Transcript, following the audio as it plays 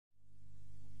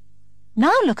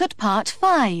Now look at part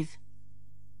 5.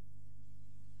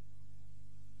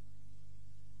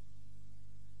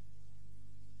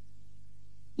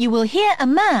 You will hear a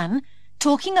man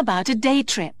talking about a day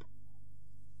trip.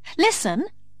 Listen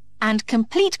and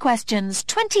complete questions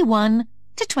 21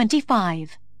 to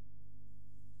 25.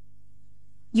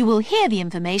 You will hear the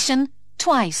information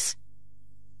twice.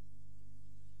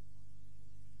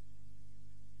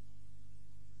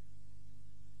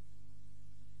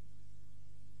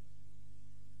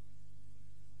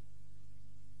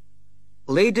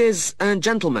 Ladies and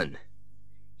gentlemen,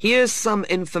 here's some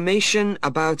information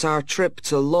about our trip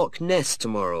to Loch Ness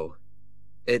tomorrow.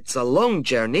 It's a long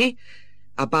journey,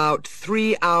 about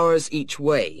 3 hours each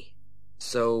way,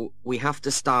 so we have to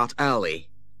start early.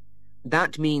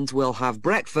 That means we'll have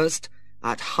breakfast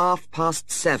at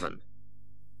 7:30.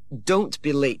 Don't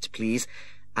be late, please,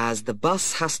 as the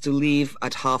bus has to leave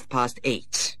at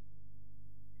 8:30.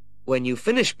 When you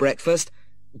finish breakfast,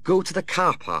 go to the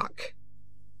car park.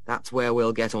 That's where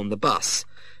we'll get on the bus.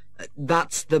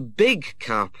 That's the big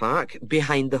car park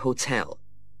behind the hotel.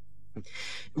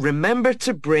 Remember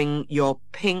to bring your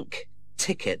pink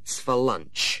tickets for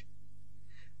lunch.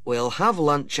 We'll have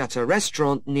lunch at a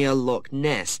restaurant near Loch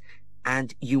Ness,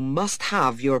 and you must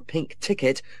have your pink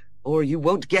ticket or you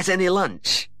won't get any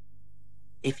lunch.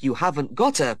 If you haven't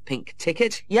got a pink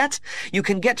ticket yet, you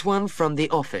can get one from the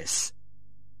office.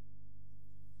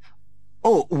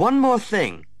 Oh, one more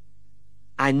thing.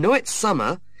 I know it's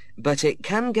summer, but it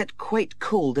can get quite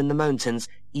cold in the mountains,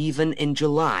 even in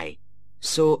July.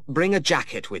 So bring a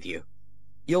jacket with you.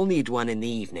 You'll need one in the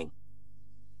evening.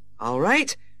 All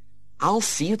right, I'll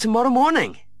see you tomorrow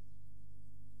morning.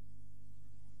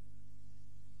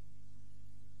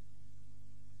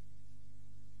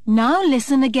 Now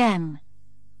listen again.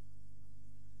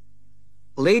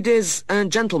 Ladies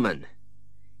and gentlemen,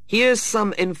 here's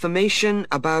some information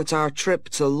about our trip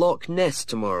to Loch Ness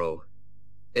tomorrow.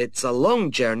 It's a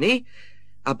long journey,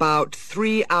 about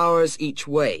 3 hours each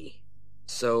way,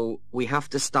 so we have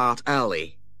to start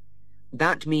early.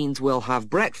 That means we'll have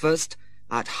breakfast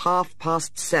at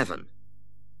 7:30.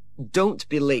 Don't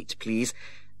be late, please,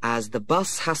 as the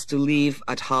bus has to leave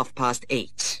at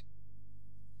 8:30.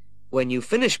 When you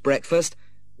finish breakfast,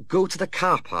 go to the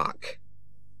car park.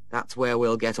 That's where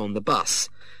we'll get on the bus.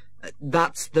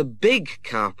 That's the big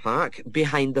car park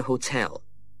behind the hotel.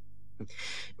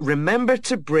 Remember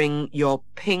to bring your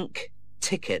pink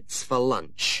tickets for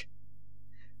lunch.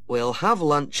 We'll have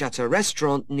lunch at a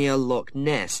restaurant near Loch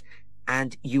Ness,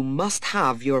 and you must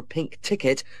have your pink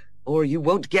ticket or you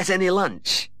won't get any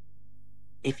lunch.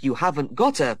 If you haven't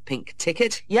got a pink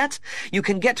ticket yet, you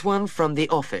can get one from the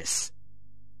office.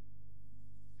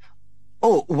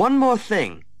 Oh, one more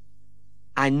thing.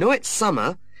 I know it's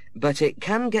summer, but it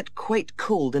can get quite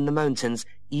cold in the mountains,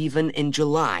 even in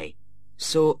July.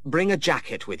 So bring a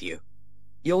jacket with you.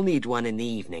 You'll need one in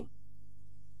the evening.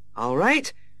 All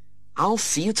right, I'll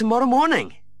see you tomorrow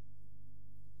morning.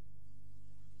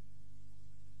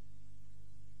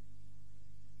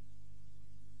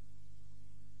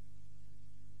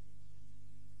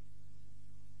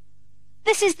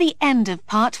 This is the end of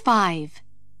part 5.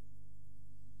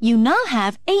 You now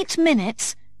have 8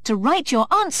 minutes to write your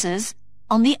answers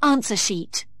on the answer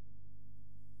sheet.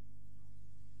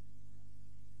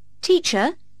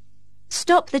 Teacher,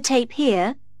 stop the tape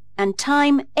here and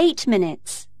time 8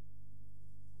 minutes.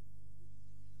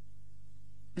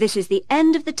 This is the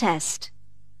end of the test.